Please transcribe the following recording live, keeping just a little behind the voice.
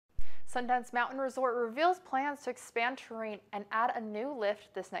Sundance Mountain Resort reveals plans to expand terrain and add a new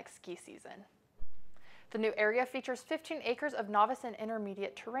lift this next ski season. The new area features 15 acres of novice and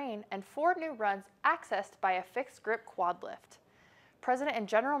intermediate terrain and 4 new runs accessed by a fixed grip quad lift. President and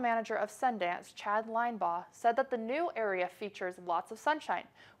General Manager of Sundance, Chad Linebaugh, said that the new area features lots of sunshine,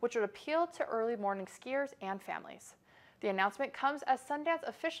 which would appeal to early morning skiers and families. The announcement comes as Sundance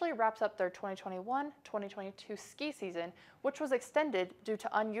officially wraps up their 2021-2022 ski season, which was extended due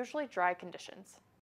to unusually dry conditions.